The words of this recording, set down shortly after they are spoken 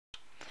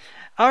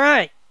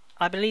Alright,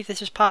 I believe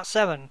this is part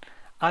 7.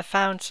 I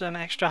found some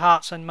extra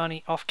hearts and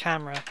money off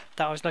camera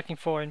that I was looking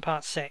for in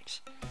part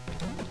 6.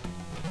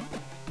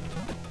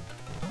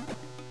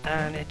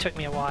 And it took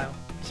me a while.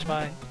 It's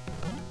fine.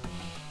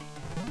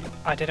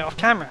 I did it off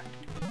camera.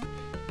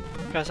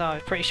 Because I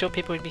was pretty sure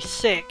people would be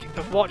sick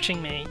of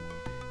watching me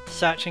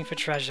searching for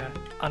treasure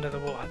under the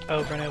water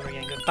over and over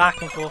again. Going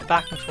back and forth,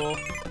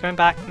 going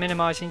back,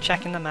 minimising,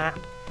 checking the map.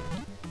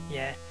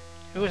 Yeah,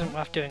 it wasn't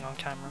worth doing on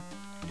camera.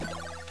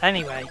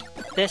 Anyway,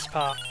 this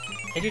part.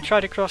 If you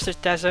try to cross this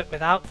desert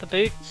without the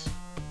boots,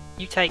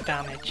 you take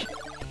damage.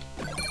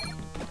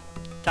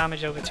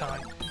 Damage over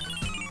time.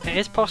 It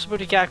is possible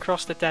to get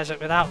across the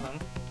desert without them.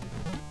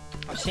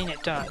 I've seen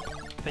it done,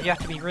 but you have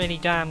to be really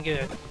damn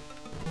good.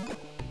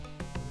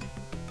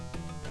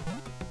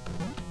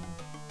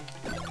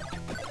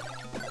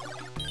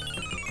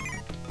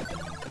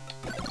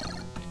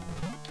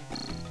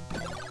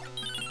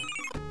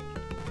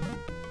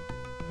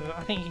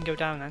 I think you can go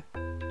down then.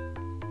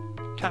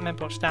 Can't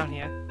remember what's down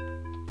here.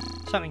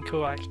 Something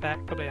cool I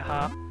expect, probably a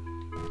heart.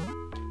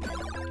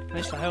 At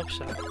least I hope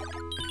so.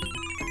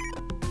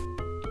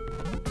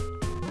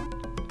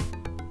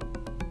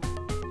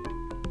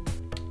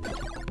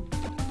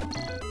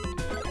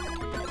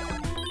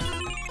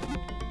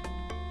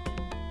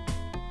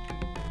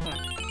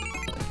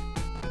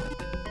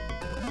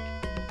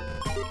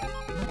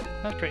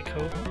 That's pretty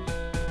cool.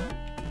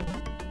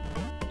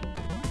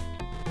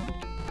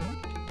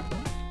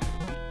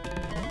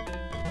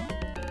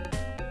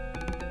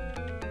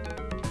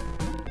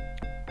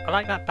 I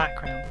like that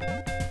background.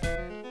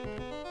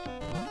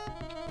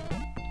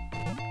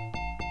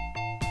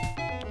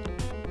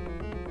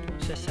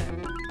 What's this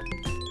sound?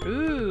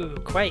 Ooh,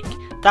 Quake.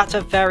 That's a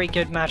very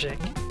good magic.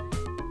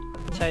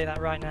 I'll tell you that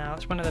right now.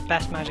 It's one of the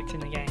best magics in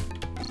the game.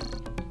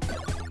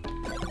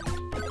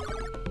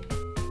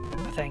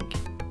 I think.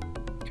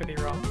 Could be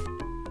wrong.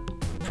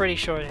 I'm pretty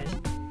sure it is.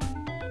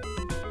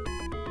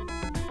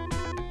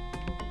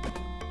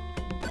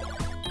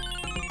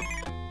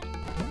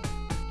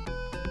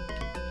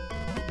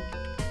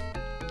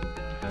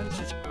 How does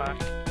this work?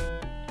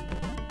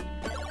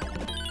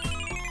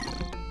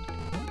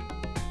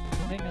 I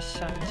think there's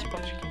certain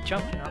spots you can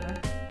jump in, aren't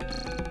there?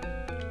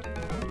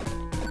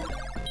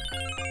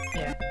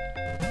 Yeah.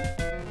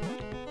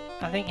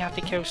 I think you have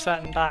to kill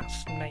certain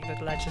bats and make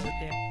the ledges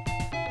appear.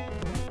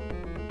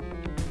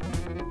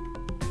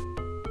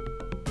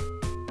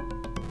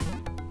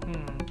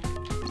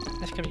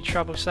 This could be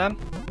troublesome.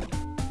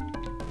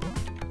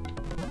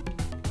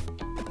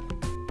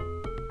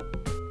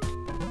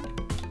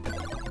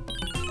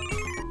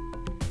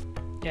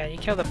 Yeah, you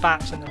kill the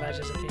bats and the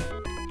ledges appear.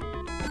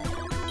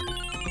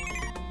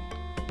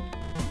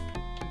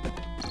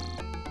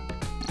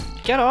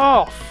 Get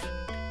off!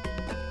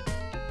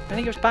 Then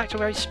he goes back to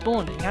where he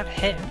spawned and you can't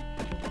hit him.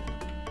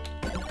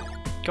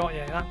 Got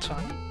you that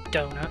time, you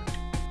donut.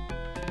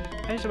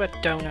 I use the word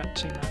donut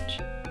too much.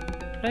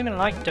 I don't even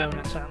like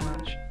donuts that much.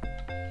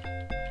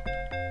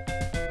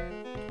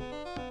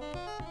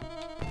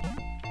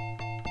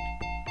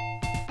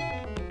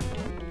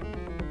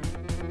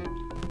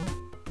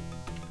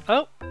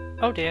 Oh!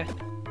 Oh dear.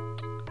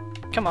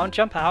 Come on,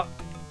 jump out.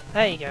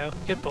 There you go.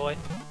 Good boy.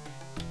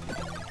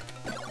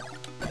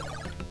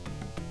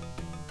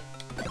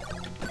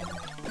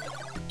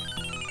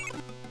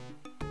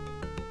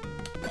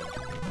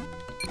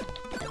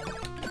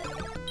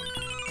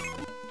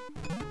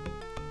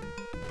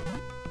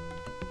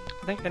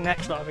 I think the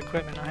next lot of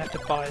equipment I have to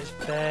buy is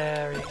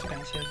very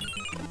expensive.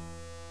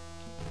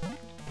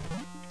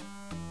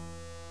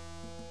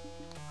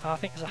 Oh, I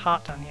think there's a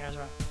heart down here as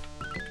well.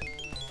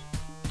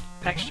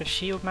 Extra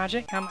shield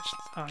magic? How much?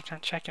 Oh, I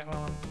can't check it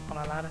while I'm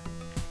on a ladder.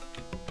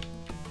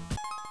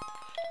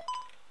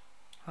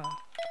 Oh.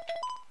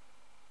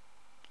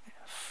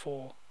 Yeah,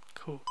 4.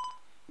 Cool.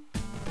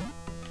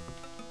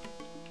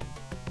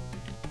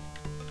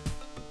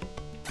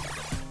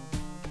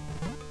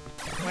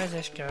 Where does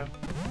this go?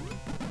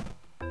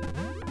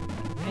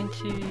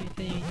 Into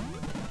the...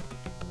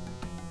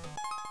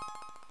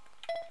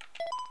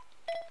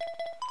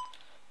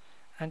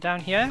 And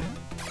down here?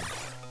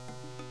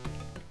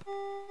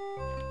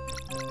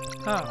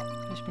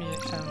 Oh, this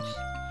music sounds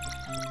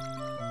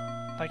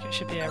like it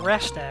should be a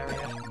rest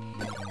area.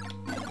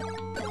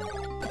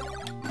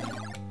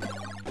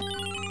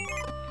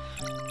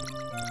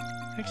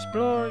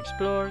 Explore,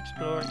 explore,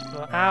 explore,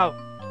 explore. Ow!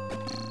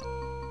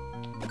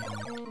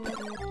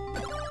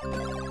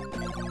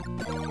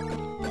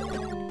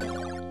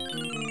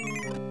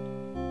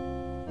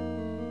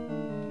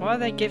 Why are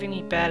they giving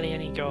me barely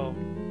any gold?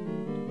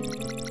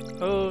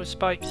 Oh,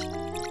 spikes.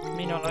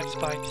 Me not like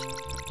spikes.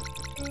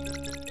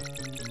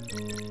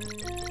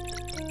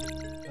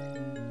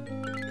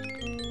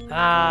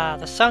 Ah,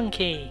 the sun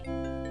key.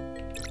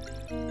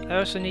 I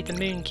also need the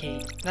moon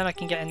key. Then I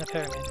can get in the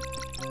pyramid.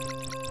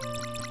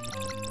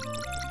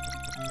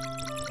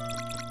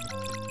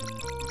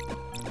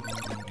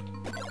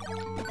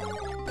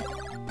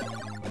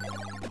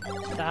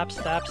 Stab,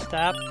 stab,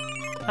 stab.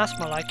 That's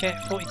more like it.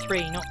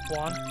 43, not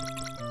 1.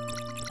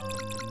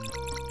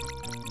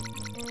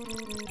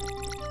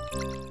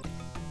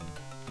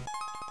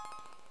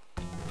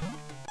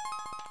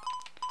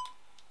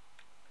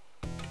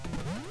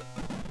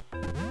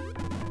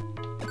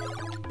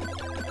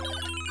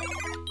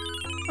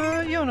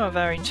 not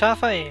very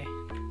tough, are you?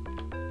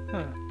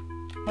 Huh.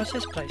 What's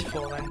this place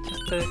for then?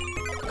 Just to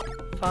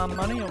farm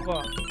money or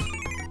what?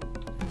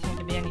 Doesn't seem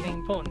to be anything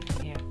important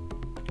in here.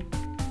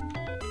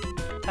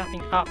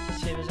 Tapping up to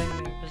see if there's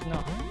anything that was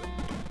not.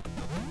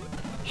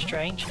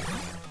 Strange.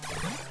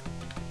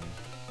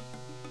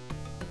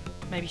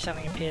 Maybe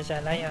something appears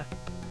there later.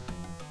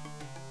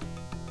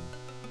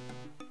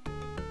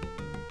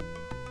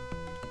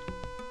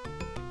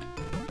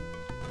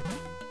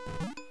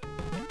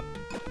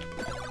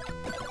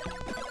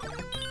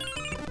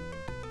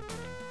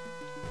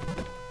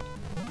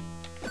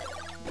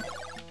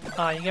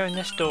 Ah, you go in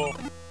this door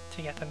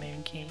to get the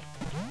moon key.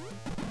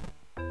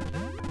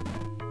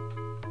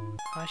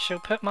 I shall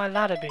put my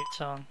ladder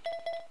boots on.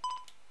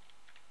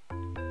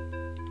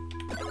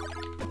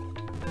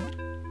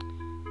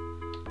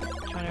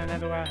 Trying to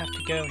remember where I have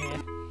to go here.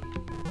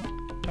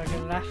 Do I go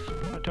left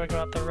or do I go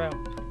up the row?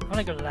 I want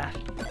to go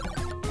left.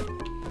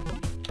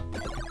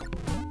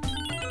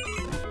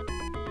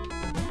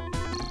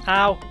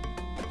 Ow!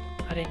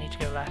 I didn't need to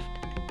go left.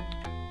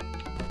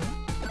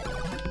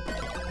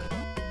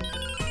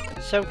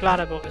 So glad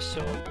I bought this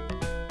sword.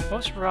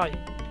 What's right?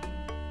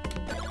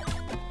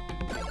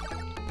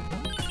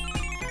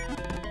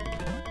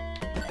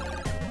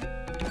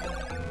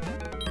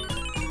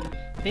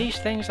 These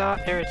things are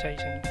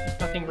irritating. There's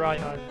nothing right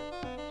either.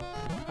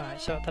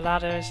 Alright, so the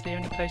ladder is the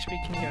only place we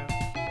can go.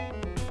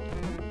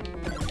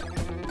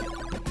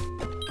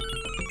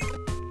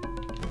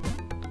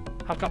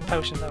 I've got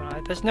potions, haven't I?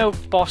 There's no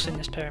boss in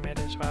this pyramid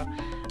as well.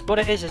 What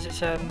it is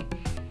it's a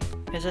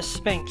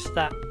sphinx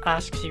that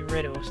asks you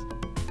riddles.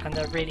 And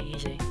they're really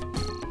easy.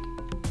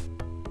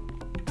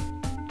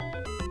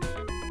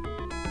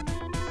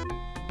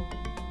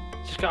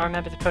 Just gotta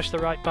remember to push the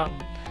right button.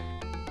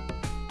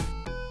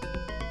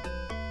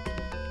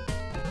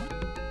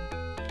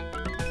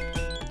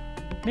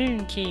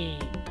 Moon key!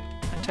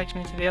 That takes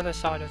me to the other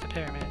side of the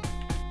pyramid.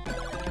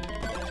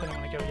 So I don't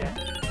want to go yet.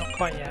 Not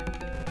quite yet.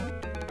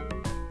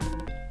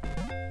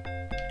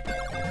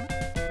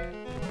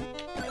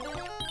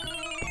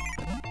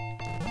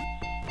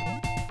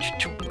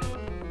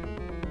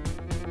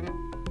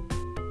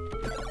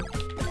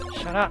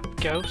 Shut up,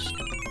 ghost.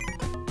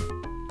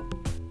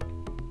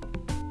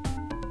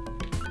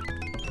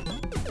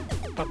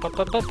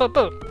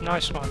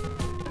 Nice one.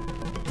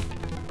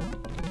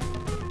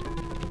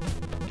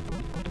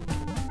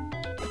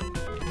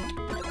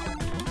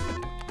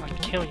 I'll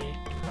kill you.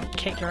 I'll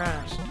kick your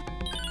ass.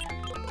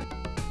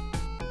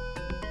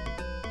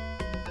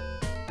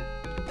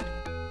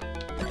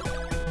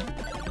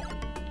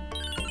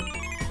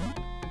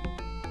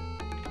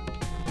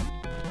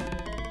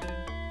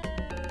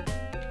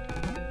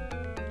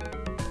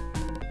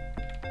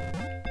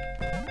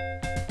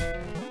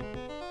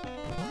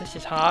 This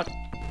is hard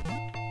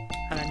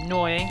and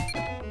annoying,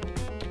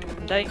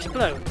 and they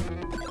explode.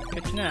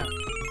 Good to know.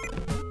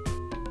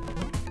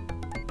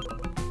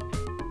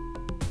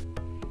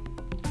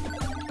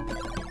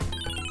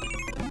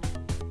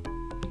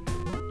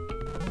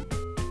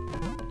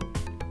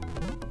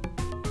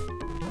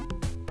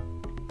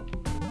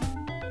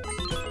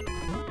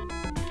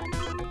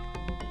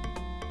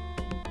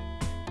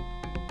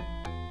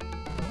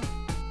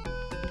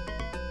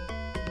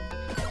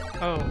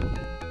 Oh.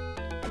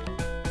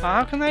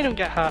 How come they don't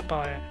get hurt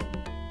by it?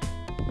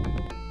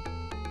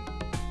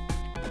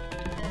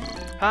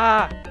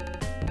 Ah!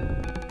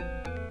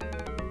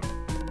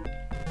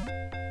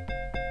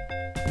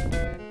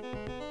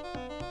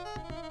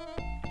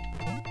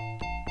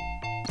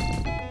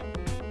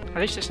 At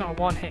least it's not a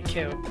one-hit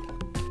kill.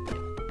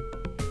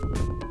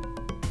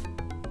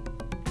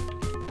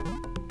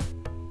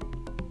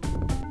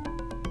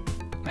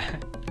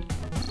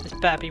 This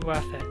better be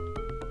worth it.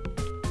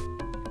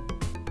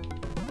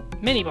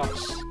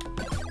 Mini-boss!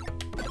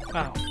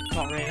 Well,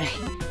 not really.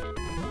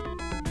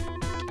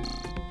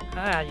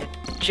 Ah, you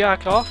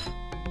jerk off!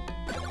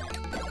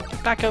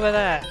 Back over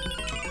there!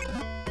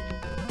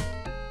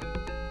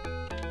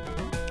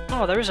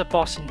 Oh, there is a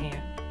boss in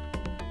here.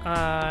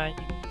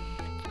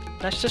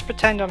 Let's just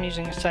pretend I'm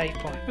using a save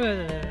point.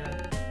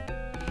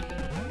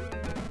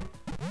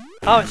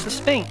 Oh, it's the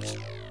Sphinx!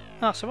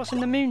 Oh, so what's in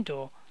the moon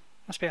door?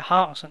 Must be a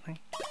heart or something.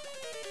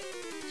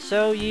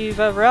 So you've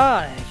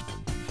arrived.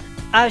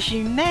 As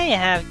you may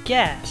have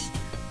guessed,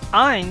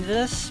 I'm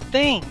the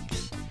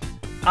Sphinx.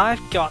 I've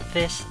got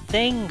this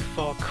thing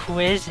for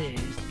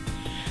quizzes.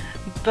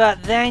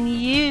 But then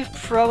you've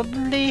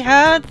probably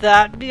heard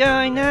that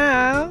by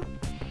now.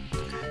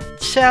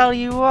 Tell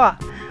you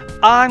what,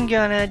 I'm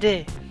gonna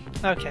do.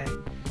 Okay,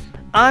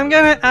 I'm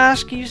gonna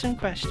ask you some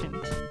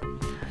questions.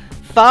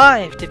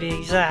 5 to be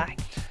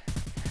exact.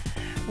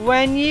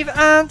 When you've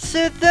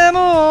answered them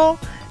all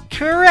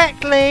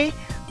correctly,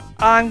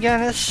 I'm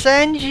gonna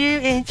send you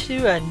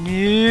into a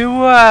new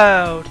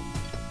world.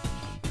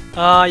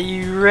 Are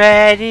you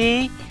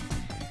ready?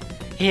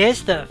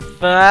 Here's the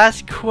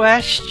first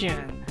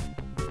question.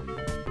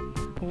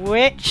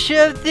 Which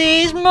of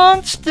these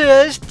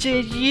monsters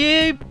did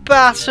you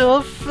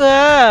battle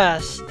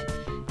first?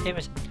 It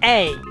was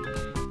A.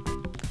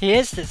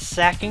 Here's the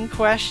second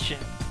question.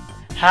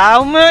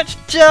 How much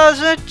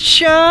does a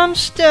charm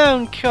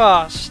stone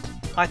cost?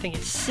 I think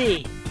it's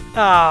C.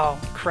 Oh,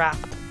 crap.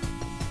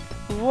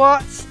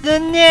 What's the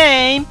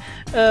name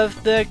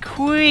of the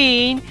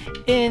queen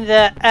in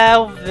the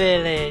elf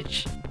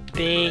village?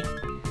 B.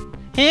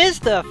 Here's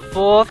the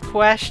fourth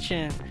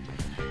question.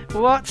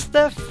 What's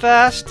the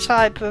first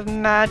type of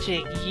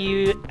magic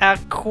you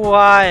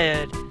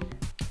acquired?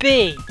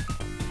 B.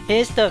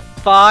 Here's the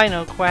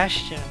final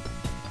question.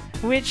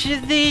 Which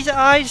of these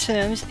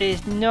items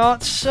is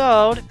not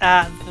sold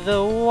at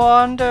the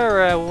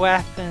Wanderer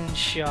weapon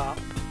shop?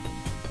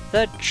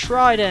 The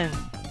trident.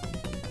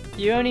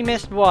 You only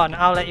missed one,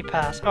 I'll let you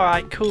pass.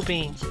 Alright, cool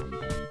beans.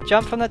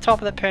 Jump from the top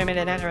of the pyramid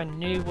and enter a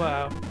new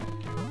world.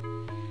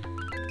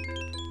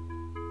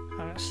 I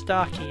got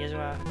Starkey as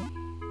well.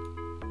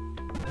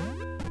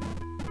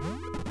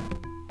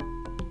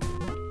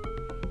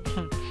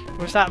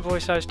 Was that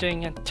voice I was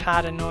doing a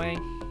tad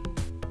annoying?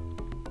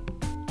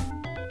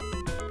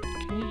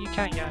 You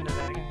can't get under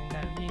there, can you? No,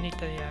 you need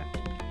the...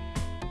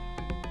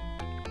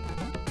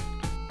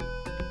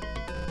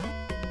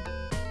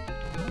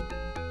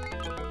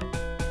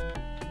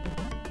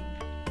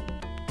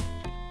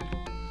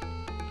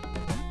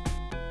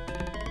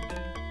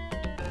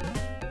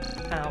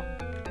 Ow.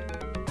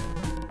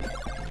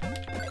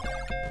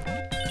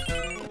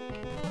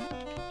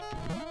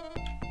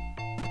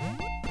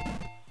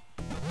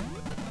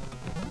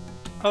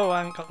 Oh, I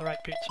haven't got the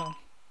right boots on.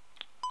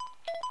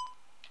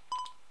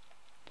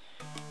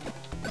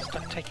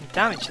 Start taking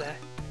damage there.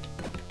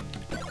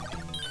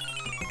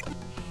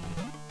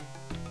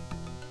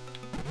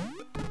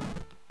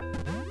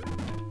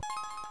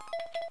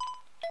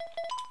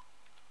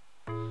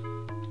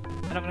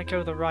 I don't want to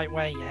go the right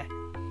way yet.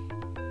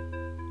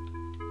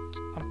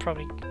 I'm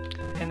probably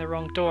in the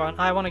wrong door, and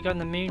I want to go in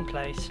the moon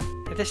place.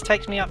 If this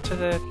takes me up to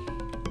the...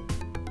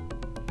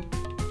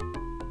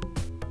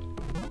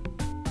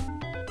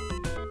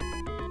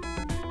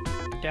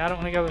 Yeah, I don't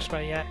want to go this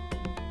way yet.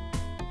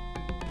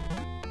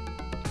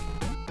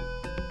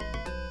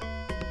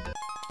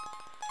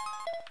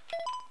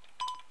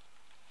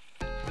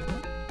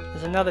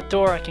 There's another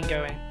door I can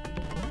go in.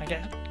 I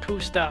get cool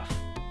stuff.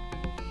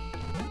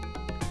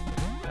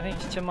 I think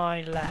it's to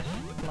my left,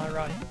 my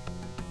right.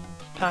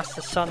 Past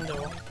the sun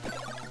door.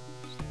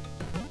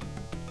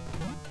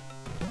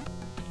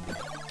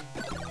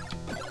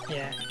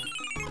 Yeah.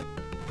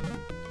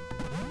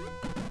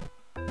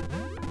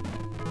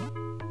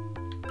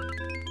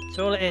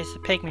 So all it is a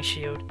pygmy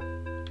shield.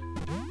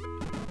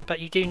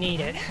 But you do need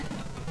it.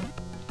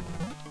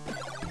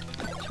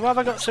 So what have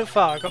I got so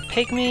far? I've got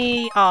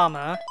pygmy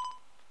armor.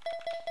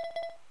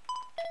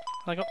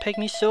 I got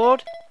pygmy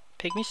sword.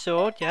 Pygmy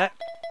sword, yeah.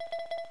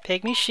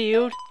 Pygmy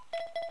shield.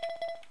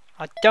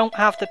 I don't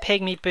have the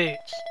pygmy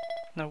boots.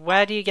 Now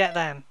where do you get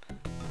them?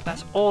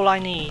 That's all I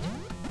need.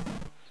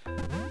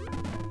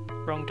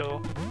 Wrong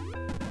door.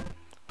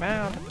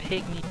 Where are the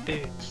pygmy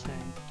boots then?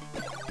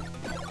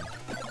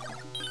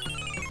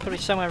 Probably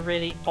somewhere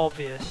really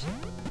obvious.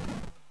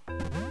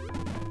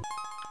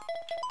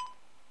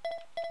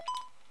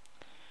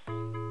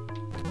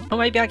 Or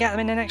maybe I get them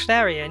in the next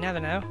area, you never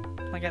know.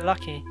 I get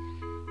lucky.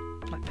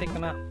 Might pick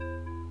them up.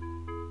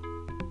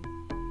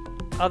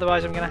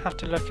 Otherwise I'm gonna have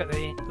to look it up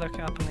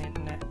on the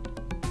internet.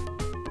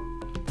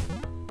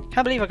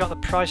 Can't believe I got the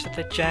price of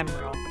the gem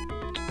wrong.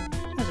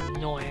 That's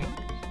annoying.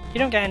 You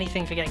don't get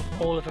anything for getting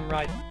all of them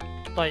right.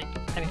 Like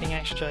anything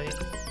extra.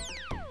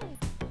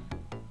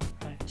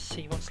 Right, let's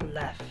see what's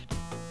left.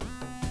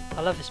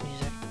 I love this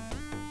music.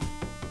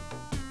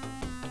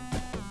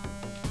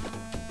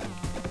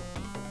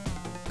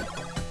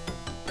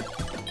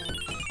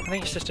 I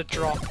think it's just a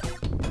drop.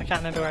 I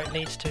can't remember where it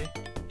leads to.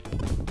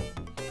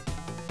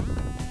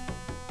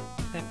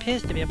 There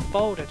appears to be a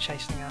boulder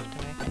chasing after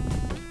me.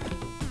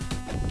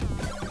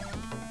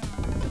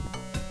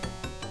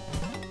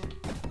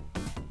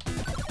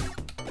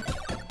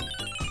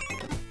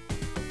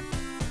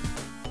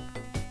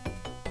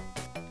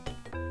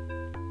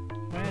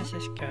 Where does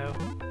this go?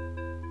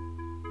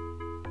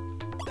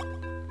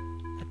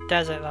 The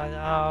desert like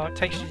that. Oh, it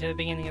takes you to the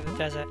beginning of the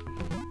desert.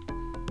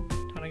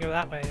 Don't want to go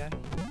that way then.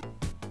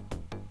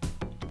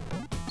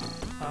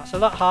 Oh, it's a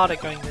lot harder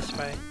going this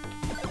way.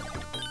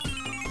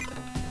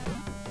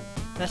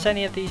 Unless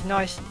any of these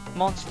nice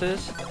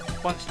monsters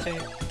wants to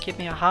give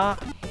me a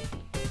heart.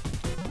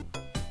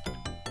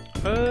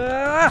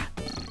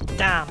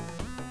 Damn!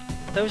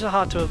 Those are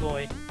hard to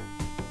avoid.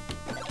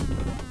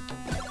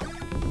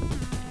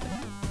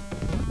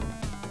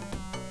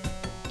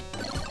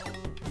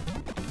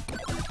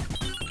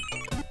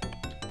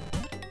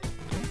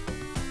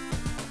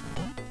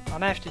 I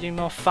may have to do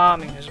more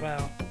farming as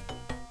well.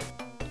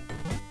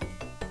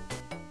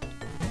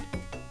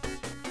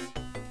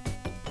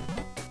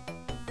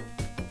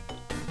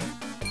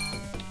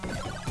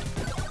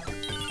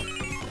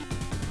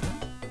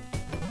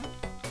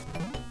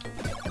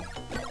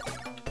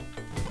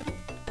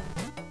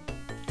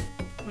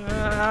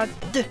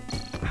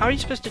 How are you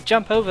supposed to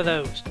jump over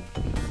those?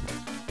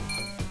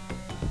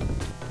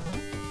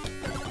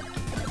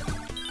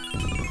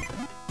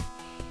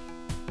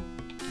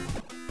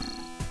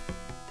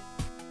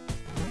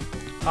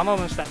 I'm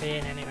almost at the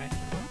end anyway.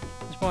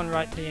 There's one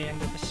right at the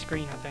end of the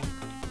screen, I think.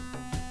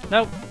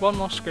 Nope, one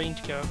more screen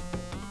to go.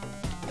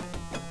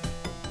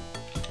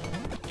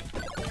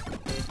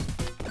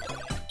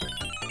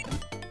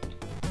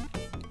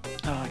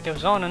 Oh, it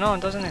goes on and on,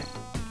 doesn't it?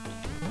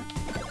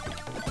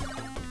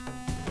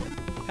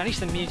 At least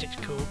the music's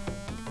cool.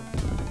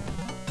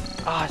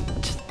 Ah,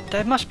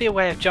 there must be a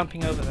way of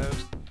jumping over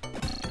those.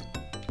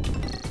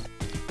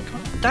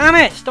 God, damn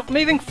it! Stop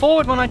moving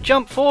forward when I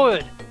jump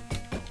forward!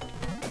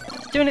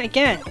 It's doing it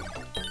again.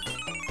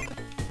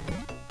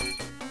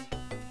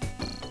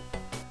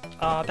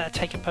 Oh, I better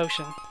take a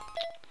potion.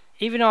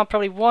 Even though I'm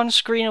probably one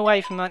screen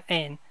away from that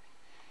in.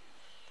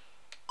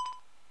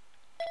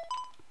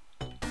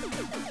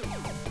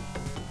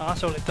 Oh,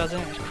 that's all it does,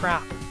 isn't it? It's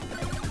crap.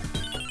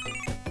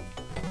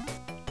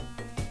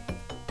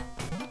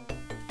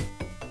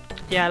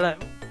 Yeah, look.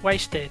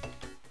 Wasted.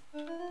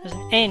 There's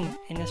an inn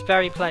in this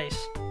very place.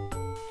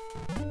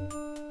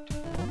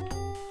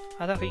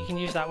 I don't think you can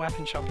use that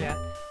weapon shop yet.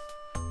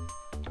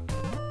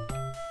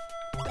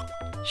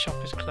 Shop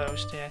is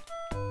closed, yeah.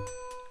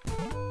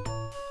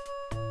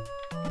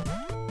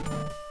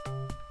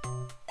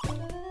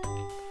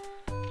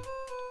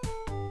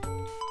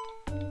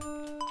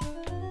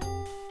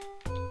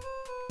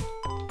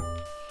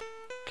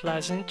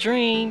 Pleasant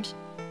dreams.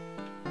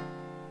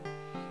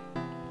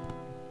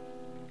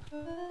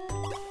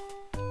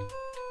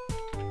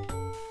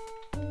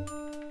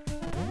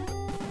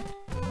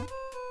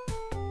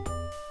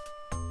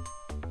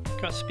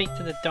 Gotta speak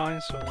to the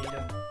dinosaur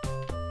leader.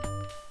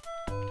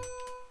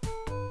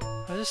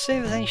 I'll just see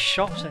if there's any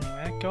shops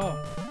anywhere. God.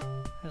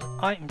 There's an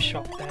item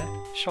shop there.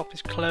 Shop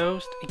is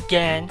closed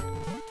again.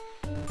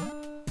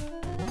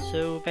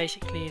 So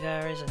basically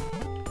there isn't.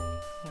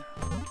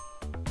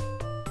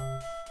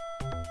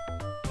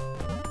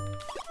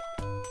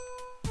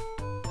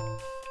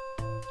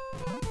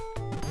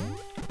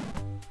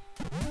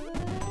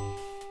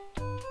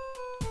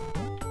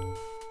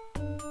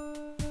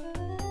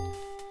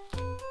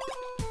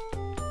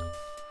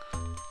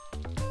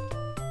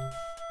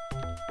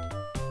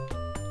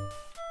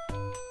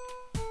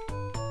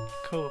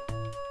 Cool.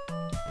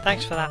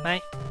 Thanks for that,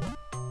 mate.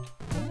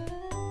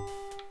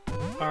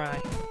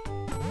 Alright.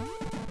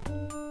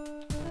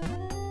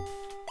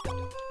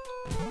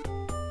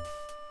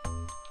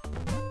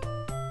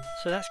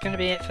 So that's going to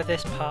be it for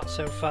this part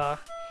so far.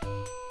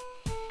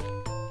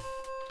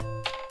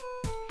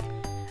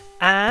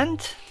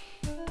 And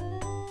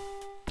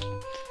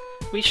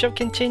we shall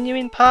continue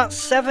in part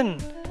 7,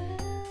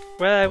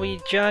 where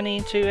we journey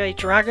into a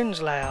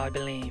dragon's lair, I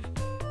believe.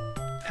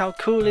 How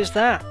cool is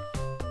that?